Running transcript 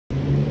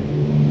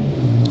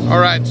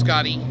Alright,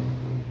 Scotty.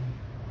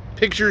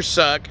 Pictures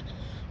suck.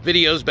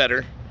 Video's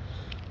better.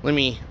 Let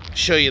me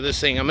show you this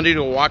thing. I'm going to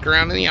do a walk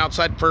around on the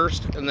outside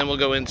first, and then we'll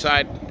go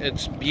inside.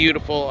 It's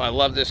beautiful. I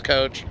love this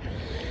coach.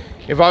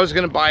 If I was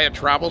going to buy a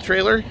travel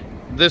trailer,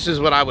 this is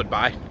what I would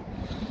buy.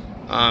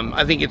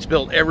 I think it's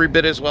built every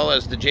bit as well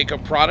as the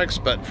Jacob products,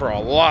 but for a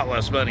lot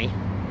less money.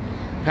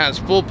 Has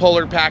full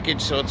polar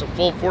package, so it's a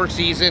full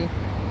 4-season.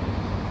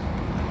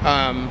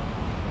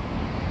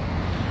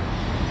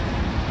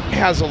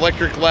 Has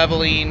electric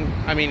leveling.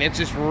 I mean, it's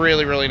just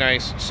really, really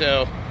nice.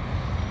 So,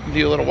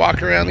 do a little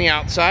walk around the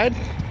outside.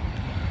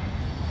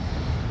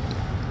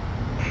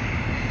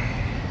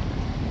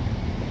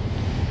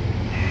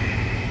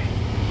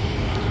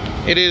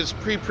 It is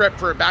pre-prepped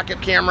for a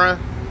backup camera.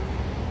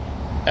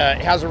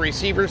 It has a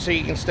receiver so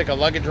you can stick a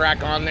luggage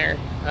rack on there.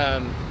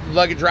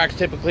 Luggage racks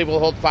typically will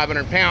hold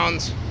 500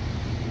 pounds.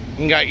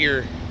 You got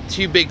your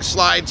 2 big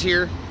slides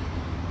here.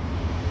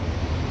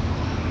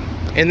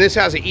 And this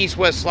has an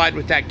east-west slide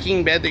with that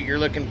king bed that you're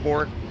looking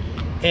for.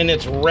 And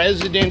it's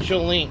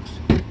residential length.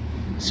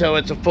 So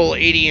it's a full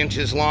 80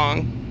 inches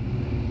long.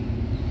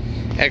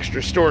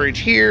 Extra storage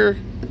here.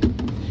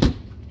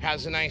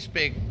 Has a nice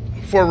big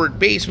forward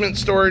basement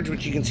storage,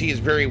 which you can see is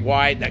very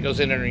wide. That goes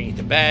in underneath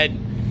the bed.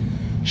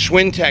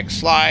 Schwintek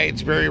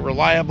slides, very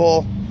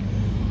reliable.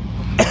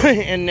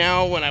 And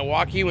now when I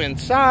walk you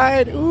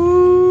inside,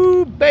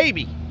 ooh,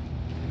 baby,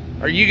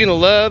 are you gonna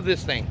love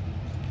this thing?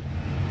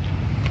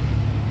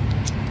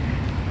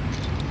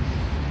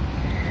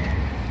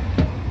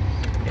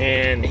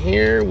 And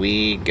here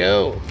we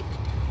go.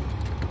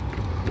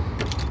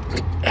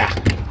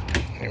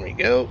 There we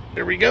go,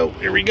 there we go,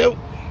 there we go.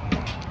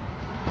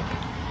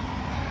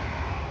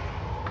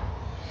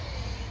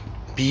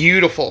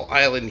 Beautiful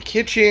island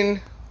kitchen.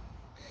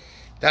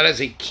 That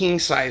is a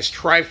king-size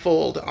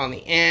trifold on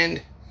the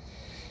end.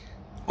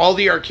 All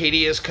the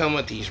Arcadias come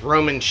with these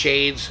Roman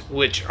shades,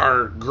 which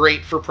are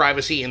great for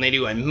privacy, and they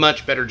do a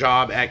much better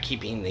job at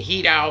keeping the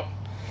heat out.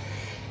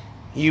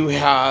 You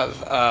have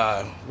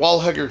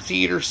wall hugger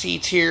theater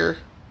seats here.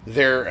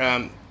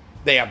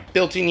 They have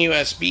built-in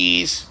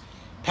USBs,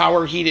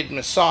 power heated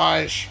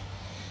massage,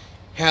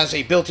 has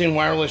a built-in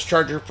wireless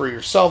charger for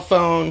your cell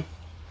phone.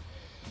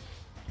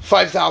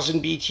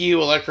 5,000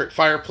 BTU electric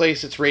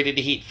fireplace. It's rated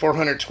to heat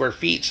 400 square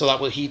feet, so that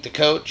will heat the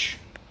coach.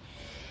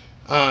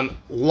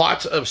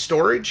 Lots of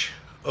storage,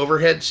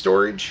 overhead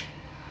storage.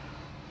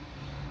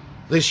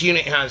 This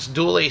unit has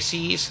dual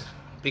ACs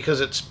because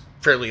it's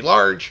fairly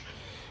large.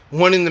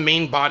 One in the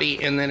main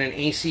body and then an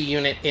AC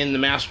unit in the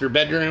master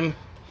bedroom.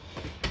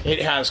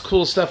 It has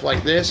cool stuff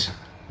like this.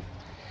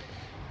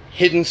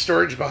 Hidden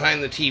storage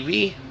behind the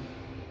TV.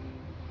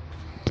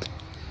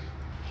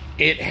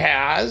 It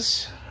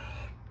has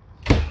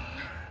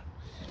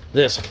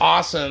this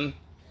awesome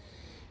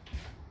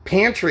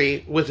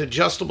pantry with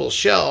adjustable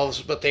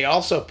shelves, but they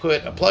also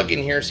put a plug in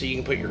here so you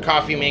can put your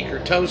coffee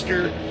maker,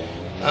 toaster,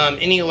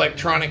 any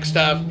electronic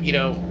stuff, you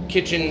know,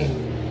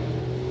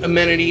 kitchen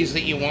amenities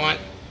that you want.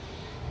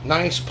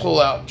 Nice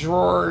pull-out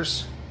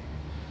drawers.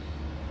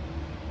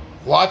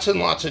 Lots and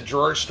lots of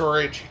drawer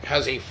storage.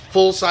 Has a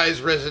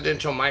full-size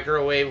residential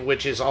microwave,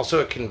 which is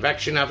also a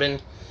convection oven.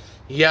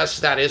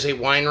 Yes, that is a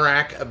wine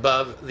rack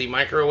above the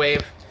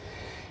microwave.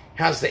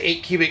 Has the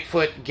 8 cubic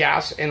foot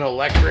gas and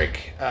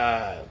electric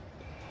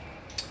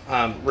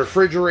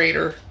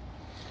refrigerator.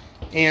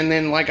 And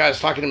then, like I was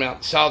talking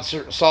about, solid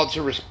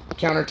surface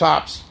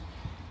countertops.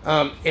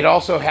 It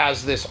also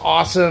has this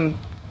awesome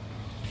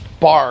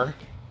bar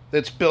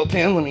that's built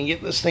in. Let me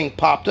get this thing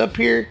popped up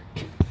here.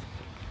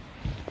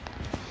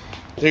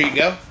 There you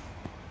go.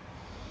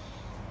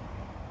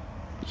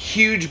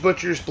 Huge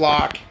butcher's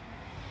block.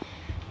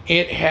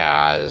 It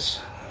has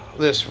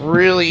this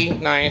really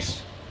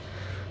nice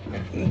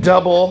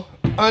double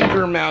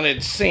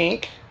under-mounted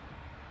sink.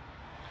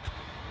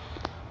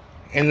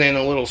 And then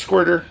a little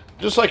squirter,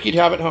 just like you'd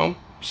have at home.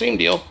 Same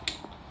deal.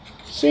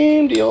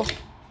 Same deal.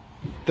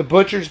 The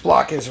butcher's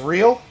block is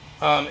real,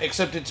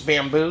 except it's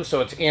bamboo,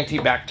 so it's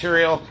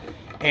antibacterial.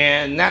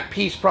 And that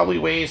piece probably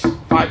weighs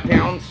 5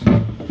 pounds,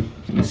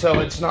 so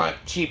it's not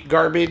cheap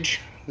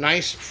garbage.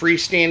 Nice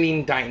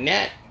freestanding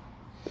dinette.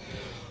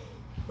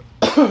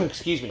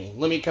 Excuse me.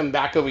 Let me come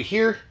back over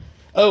here.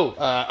 Oh,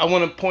 I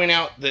want to point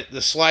out that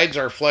the slides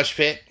are flush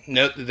fit.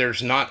 Note that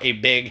there's not a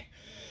big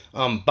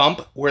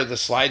bump where the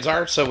slides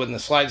are, so when the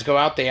slides go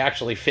out, they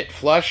actually fit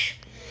flush.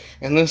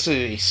 And this is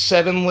a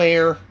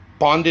 7-layer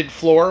bonded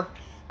floor,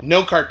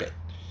 no carpet.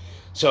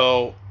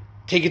 So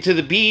take it to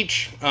the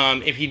beach.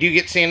 If you do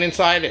get sand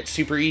inside, it's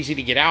super easy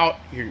to get out.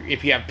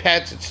 If you have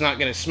pets, it's not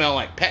going to smell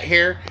like pet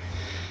hair.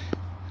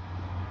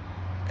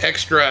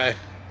 Extra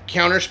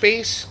counter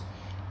space,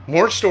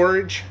 more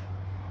storage,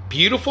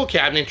 beautiful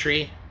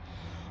cabinetry,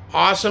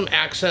 awesome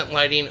accent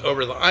lighting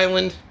over the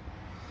island.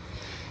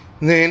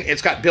 And then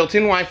it's got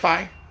built-in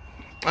Wi-Fi.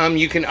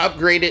 You can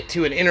upgrade it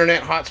to an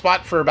internet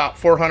hotspot for about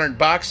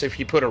 $400 if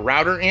you put a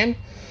router in.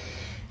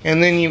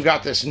 And then you've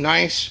got this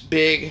nice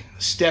big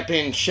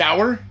step-in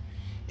shower.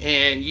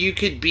 And you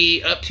could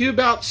be up to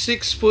about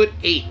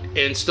 6'8"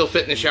 and still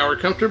fit in the shower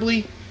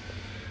comfortably.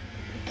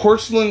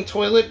 porcelain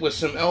toilet with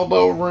some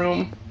elbow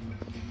room.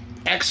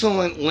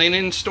 Excellent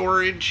linen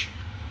storage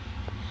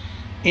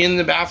in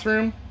the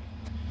bathroom.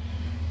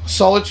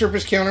 Solid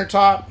surface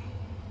countertop.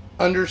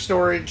 Under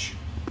storage.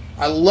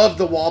 I love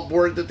the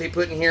wallboard that they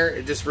put in here.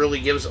 It just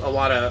really gives a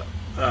lot of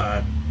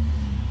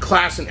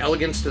class and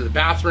elegance to the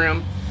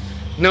bathroom.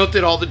 Note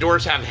that all the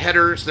doors have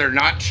headers. They're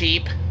not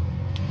cheap.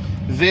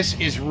 This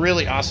is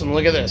really awesome.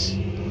 Look at this.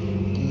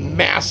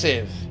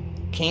 Massive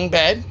king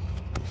bed.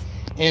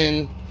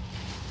 And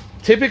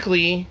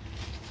typically,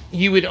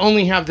 you would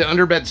only have the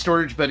underbed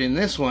storage, but in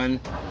this one,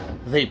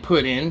 they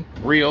put in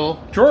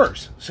real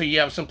drawers. So you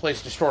have some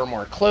place to store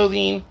more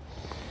clothing.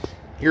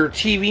 Your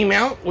TV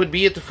mount would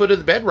be at the foot of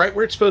the bed, right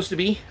where it's supposed to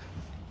be.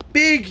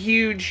 Big,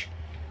 huge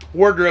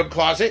wardrobe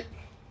closet.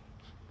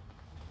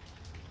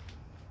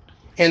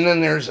 And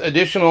then there's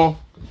additional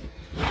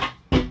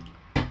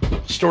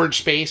storage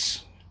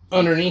space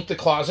underneath the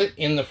closet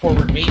in the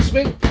forward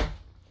basement.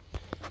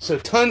 So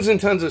tons and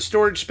tons of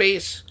storage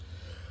space.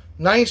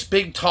 Nice,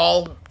 big,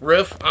 tall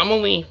roof. I'm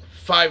only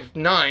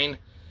 5'9",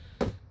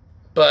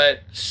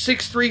 but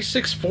 6'3",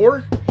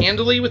 6'4",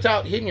 handily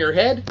without hitting your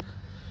head.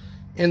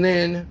 And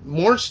then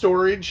more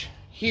storage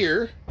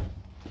here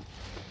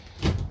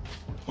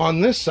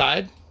on this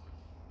side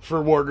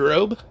for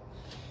wardrobe.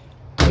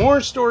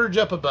 More storage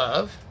up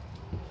above.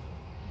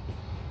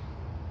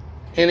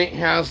 And it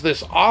has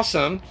this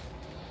awesome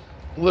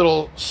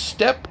little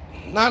step,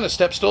 not a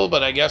step stool,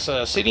 but I guess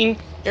a sitting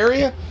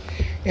area.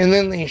 And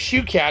then they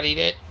shoe caddied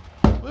it.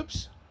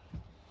 Whoops.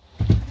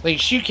 They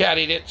shoe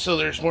caddied it so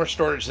there's more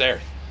storage there.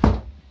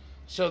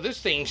 So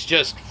this thing's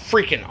just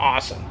freaking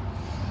awesome.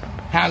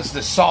 Has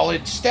the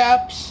solid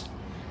steps.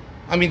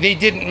 I mean, they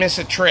didn't miss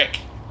a trick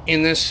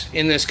in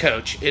this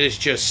coach. It is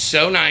just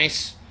so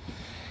nice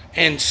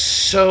and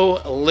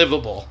so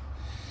livable.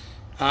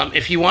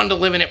 If you wanted to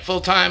live in it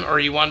full time, or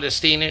you wanted to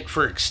stay in it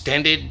for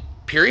extended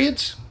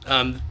periods,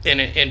 and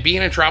be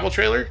in a travel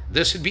trailer,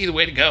 this would be the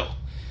way to go.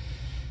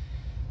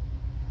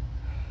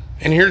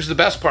 And here's the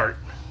best part.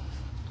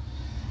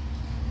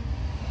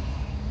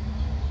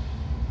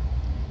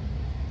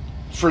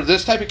 For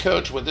this type of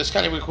coach with this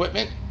kind of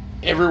equipment,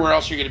 everywhere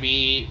else you're going to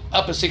be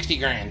up a 60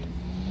 grand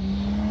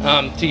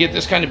to get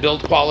this kind of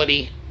build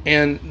quality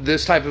and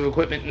this type of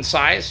equipment and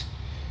size.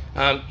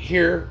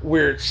 Here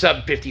we're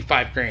sub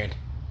 55 grand.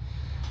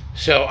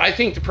 So I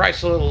think the price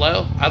is a little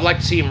low. I'd like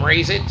to see them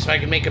raise it so I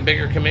can make a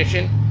bigger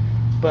commission.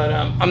 But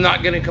I'm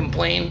not going to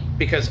complain,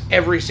 because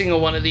every single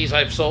one of these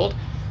I've sold,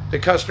 the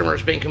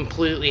customer's been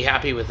completely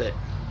happy with it.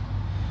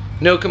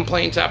 No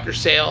complaints after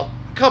sale.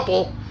 A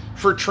couple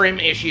for trim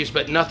issues,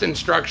 but nothing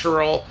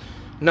structural,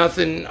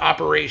 nothing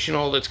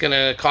operational that's going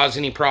to cause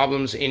any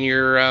problems in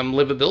your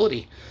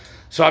livability.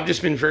 So I've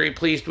just been very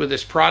pleased with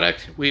this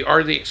product. We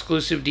are the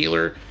exclusive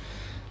dealer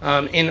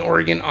in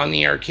Oregon on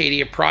the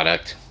Arcadia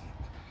product.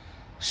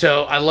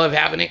 So I love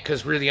having it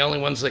because we're the only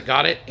ones that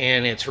got it,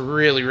 and it's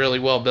really, really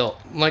well built.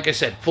 Like I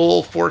said,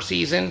 full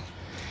 4-season,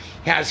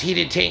 has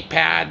heated tank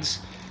pads,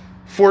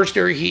 forced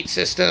air heat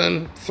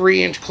system,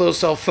 3-inch closed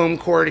cell foam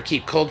core to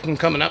keep cold from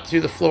coming up through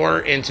the floor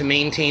and to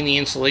maintain the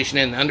insulation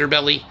in the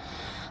underbelly.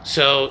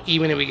 So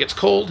even if it gets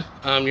cold,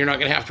 you're not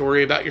going to have to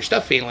worry about your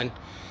stuff failing.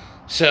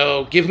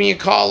 So give me a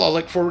call. I'll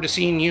look forward to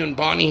seeing you and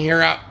Bonnie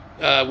here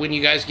out when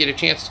you guys get a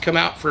chance to come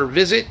out for a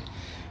visit.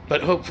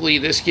 But hopefully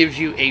this gives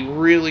you a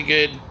really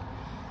good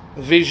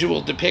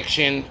visual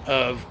depiction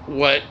of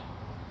what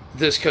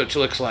this coach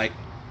looks like.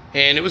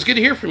 And it was good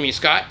to hear from you,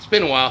 Scott. It's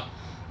been a while.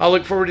 I'll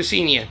look forward to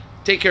seeing you.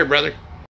 Take care, brother.